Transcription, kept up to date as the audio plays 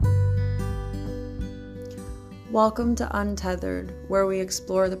Welcome to Untethered, where we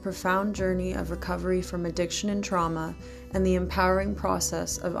explore the profound journey of recovery from addiction and trauma and the empowering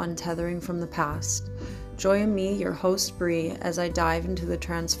process of untethering from the past. Join me, your host Bree, as I dive into the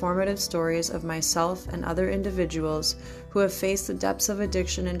transformative stories of myself and other individuals who have faced the depths of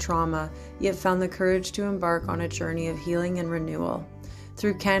addiction and trauma, yet found the courage to embark on a journey of healing and renewal.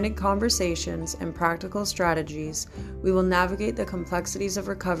 Through candid conversations and practical strategies, we will navigate the complexities of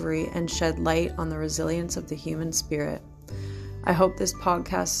recovery and shed light on the resilience of the human spirit. I hope this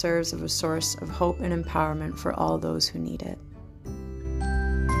podcast serves as a source of hope and empowerment for all those who need it.